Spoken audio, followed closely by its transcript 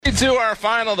To our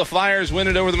final, the Flyers win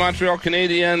it over the Montreal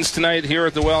Canadiens tonight here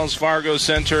at the Wells Fargo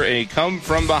Center. A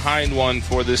come-from-behind one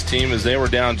for this team as they were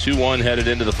down 2-1 headed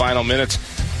into the final minutes.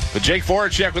 But Jake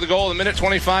Voracek with a goal, a minute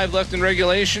 25 left in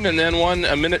regulation, and then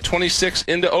a minute 26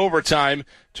 into overtime,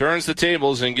 turns the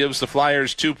tables and gives the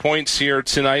Flyers 2 points here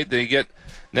tonight. They get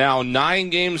now 9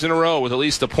 games in a row with at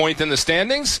least a point in the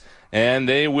standings, and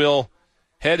they will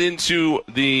head into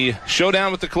the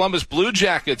showdown with the Columbus Blue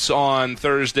Jackets on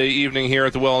Thursday evening here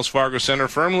at the Wells Fargo Center,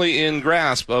 firmly in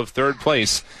grasp of third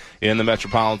place in the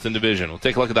Metropolitan Division. We'll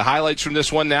take a look at the highlights from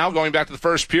this one now, going back to the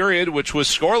first period, which was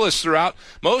scoreless throughout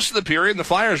most of the period. The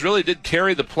Flyers really did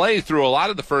carry the play through a lot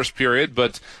of the first period,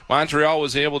 but Montreal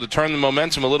was able to turn the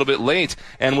momentum a little bit late,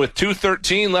 and with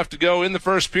 2:13 left to go in the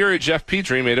first period, Jeff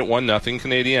Petrie made it 1-0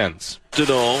 Canadiens.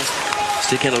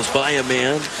 Stick handles by a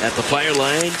man at the fire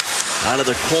line. Out of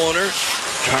the corner,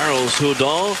 Charles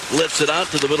Hudon lifts it out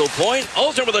to the middle point.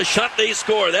 Alzner with a shot, they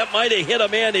score. That might have hit a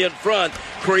man in front,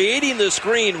 creating the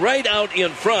screen right out in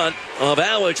front of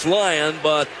Alex Lyon,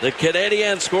 but the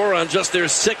Canadiens score on just their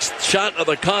 6th shot of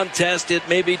the contest. It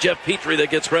may be Jeff Petrie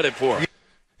that gets credit for it.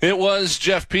 It was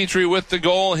Jeff Petrie with the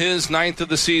goal, his 9th of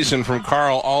the season from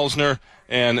Carl Alzner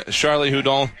and Charlie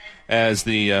Hudon, as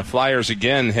the Flyers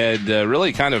again had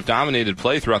really kind of dominated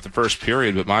play throughout the first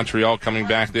period, but Montreal coming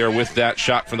back there with that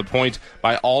shot from the point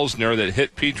by Alzner that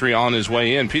hit Petrie on his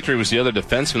way in. Petrie was the other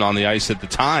defenseman on the ice at the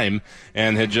time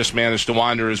and had just managed to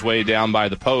wander his way down by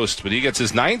the post, but he gets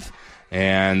his 9th,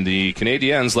 and the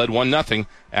Canadiens led 1-0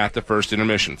 at the first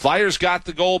intermission. Flyers got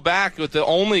the goal back with the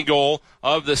only goal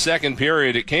of the second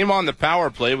period. It came on the power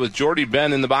play with Jordy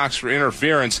Ben in the box for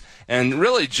interference, and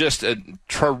really just a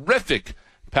terrific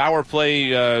power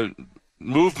play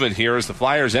movement here as the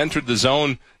Flyers entered the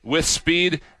zone with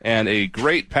speed, and a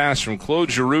great pass from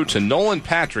Claude Giroux to Nolan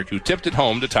Patrick, who tipped it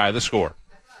home to tie the score.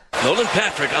 Nolan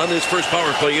Patrick on this first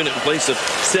power play unit in place of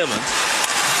Simmons.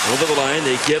 Over the line,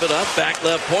 they give it up, back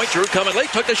left point. Giroux coming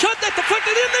late, took the shot, that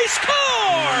deflected in, they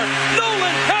score!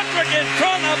 Nolan Patrick in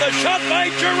front on the shot by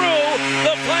Giroux.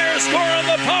 The Flyers score on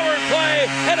the power play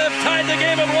and have tied the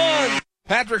game at 1.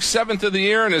 Patrick's 7th of the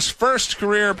year and his first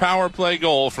career power play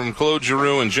goal from Claude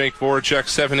Giroux and Jake Voracek,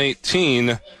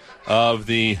 7:18 of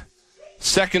the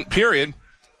second period.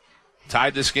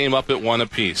 Tied this game up at 1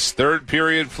 apiece. Third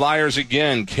period, Flyers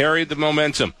again carried the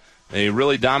momentum. They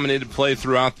really dominated play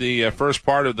throughout the first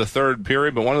part of the third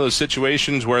period, but one of those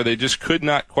situations where they just could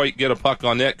not quite get a puck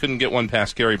on net, couldn't get one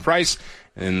past Carey Price,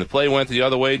 and the play went the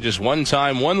other way just one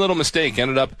time. One little mistake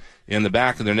ended up in the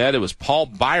back of their net. It was Paul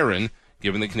Byron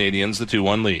giving the Canadiens the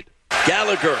 2-1 lead.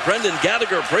 Brendan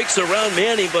Gallagher breaks around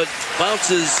Manning, but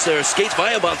skates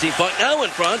by a bouncing puck, now in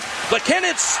front, but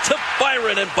it's to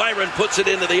Byron, and Byron puts it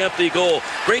into the empty goal.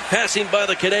 Great passing by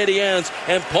the Canadiens,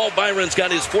 and Paul Byron's got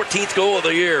his 14th goal of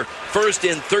the year, first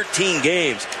in 13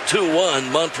 games,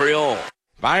 2-1 Montreal.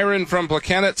 Byron from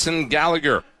Placanitz and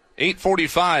Gallagher.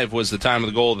 8:45 was the time of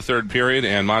the goal of the third period,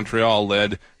 and Montreal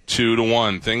led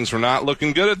 2-1. Things were not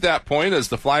looking good at that point as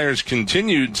the Flyers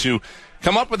continued to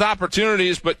come up with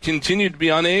opportunities but continued to be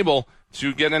unable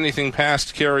to get anything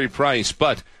past Carey Price.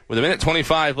 But with a minute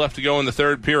 25 left to go in the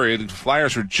third period, the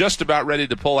Flyers were just about ready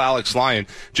to pull Alex Lyon.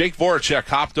 Jake Voracek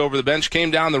hopped over the bench, came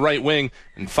down the right wing,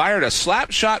 and fired a slap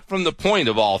shot from the point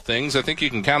of all things. I think you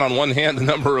can count on one hand the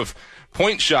number of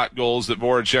point shot goals that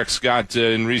Voracek's got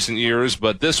in recent years,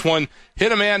 but this one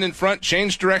hit a man in front,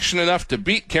 changed direction enough to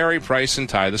beat Carey Price and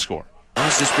tie the score.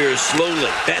 Austin Spears slowly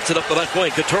bats it up the left wing.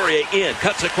 Couturier in,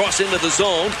 cuts across into the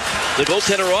zone. The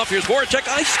goaltender off. Here's Voracek.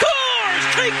 He scores!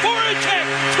 Jake Voracek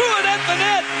threw it at the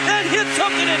net and hit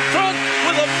something in front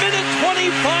with a minute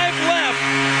 25 left.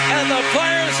 And the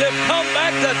Flyers have come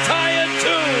back to tie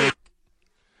it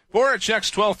 2. Voracek's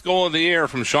 12th goal of the year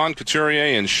from Sean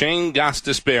Couturier and Shane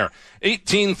Gostisbehere.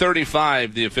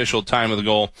 18:35 the official time of the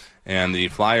goal, and the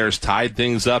Flyers tied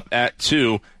things up at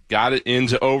 2. Got it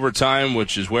into overtime,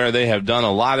 which is where they have done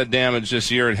a lot of damage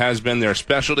this year. It has been their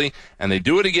specialty, and they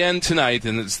do it again tonight,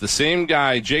 and it's the same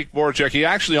guy, Jake Voracek. He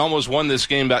actually almost won this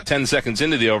game about 10 seconds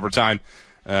into the overtime.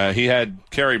 He had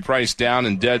Carey Price down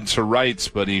and dead to rights,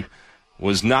 but he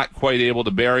was not quite able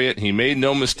to bury it. He made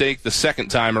no mistake the second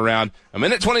time around. A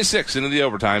minute 26 into the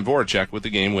overtime, Voracek with the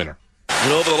game winner.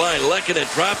 And over the line, Lehkonen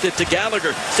dropped it to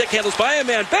Gallagher. Stick handles by a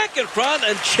man, back in front,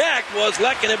 and check was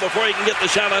Lehkonen before he can get the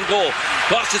shot on goal.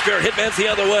 Gostisbehere hitman's the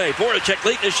other way. Voracek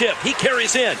late in the shift. He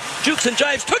carries in. Jukes and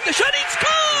jives, took the shot, he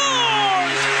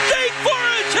scores! Jake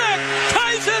Voracek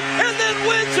ties it and then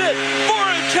wins it.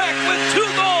 Voracek with 2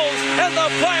 goals, and the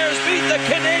Flyers beat the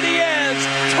Canadiens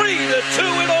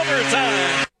 3-2 in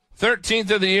overtime. 13th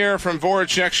of the year from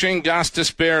Voracek. Shane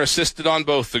Gostisbehere assisted on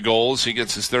both the goals. He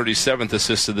gets his 37th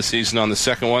assist of the season on the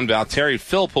second one. Valtteri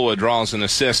Filppula draws an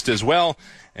assist as well.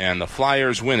 And the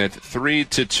Flyers win it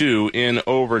 3-2 in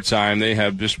overtime. They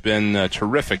have just been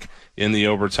terrific in the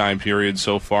overtime period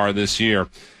so far this year.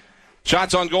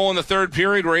 Shots on goal in the third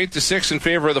period were 8-6 in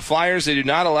favor of the Flyers. They do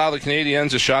not allow the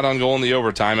Canadiens a shot on goal in the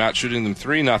overtime, outshooting them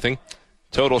 3-0.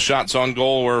 Total shots on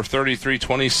goal were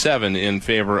 33-27 in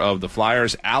favor of the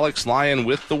Flyers. Alex Lyon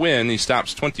with the win. He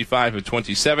stops 25 of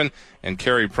 27, and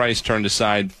Carey Price turned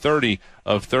aside 30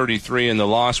 of 33 in the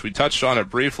loss. We touched on it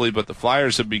briefly, but the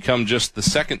Flyers have become just the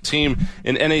second team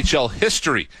in NHL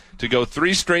history to go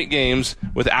 3 straight games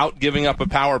without giving up a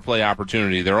power play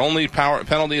opportunity. Their only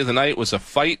penalty of the night was a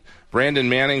fight. Brandon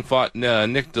Manning fought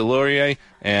Nick Deslauriers,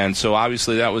 and so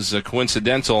obviously that was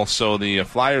coincidental. So the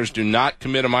Flyers do not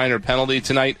commit a minor penalty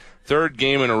tonight. Third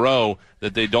game in a row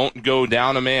that they don't go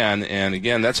down a man, and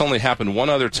again, that's only happened one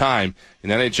other time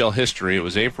in NHL history. It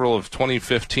was April of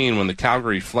 2015 when the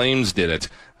Calgary Flames did it.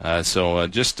 So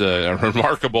just a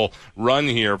remarkable run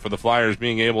here for the Flyers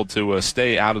being able to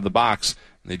stay out of the box.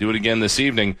 They do it again this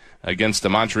evening against the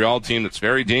Montreal team that's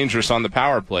very dangerous on the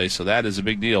power play, so that is a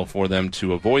big deal for them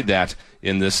to avoid that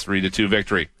in this 3-2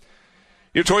 victory.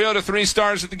 Your Toyota 3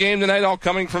 stars at the game tonight, all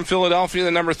coming from Philadelphia.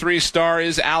 The number 3 star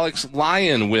is Alex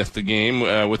Lyon with the game,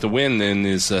 with the win in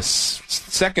his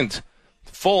second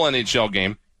full NHL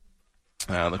game.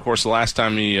 Of course, the last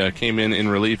time he came in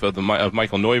relief of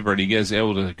Michael Neuvert, he is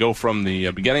able to go from the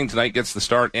beginning tonight, gets the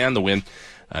start and the win.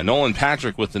 Nolan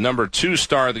Patrick with the number 2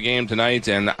 star of the game tonight,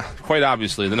 and quite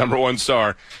obviously the number 1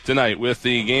 star tonight with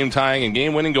the game-tying and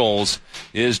game-winning goals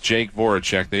is Jake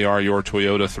Voracek. They are your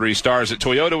Toyota 3 stars. At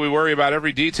Toyota, we worry about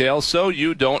every detail, so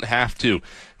you don't have to.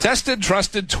 Tested,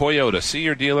 trusted Toyota. See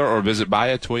your dealer or visit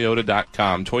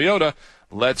buyatoyota.com. Toyota,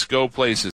 let's go places.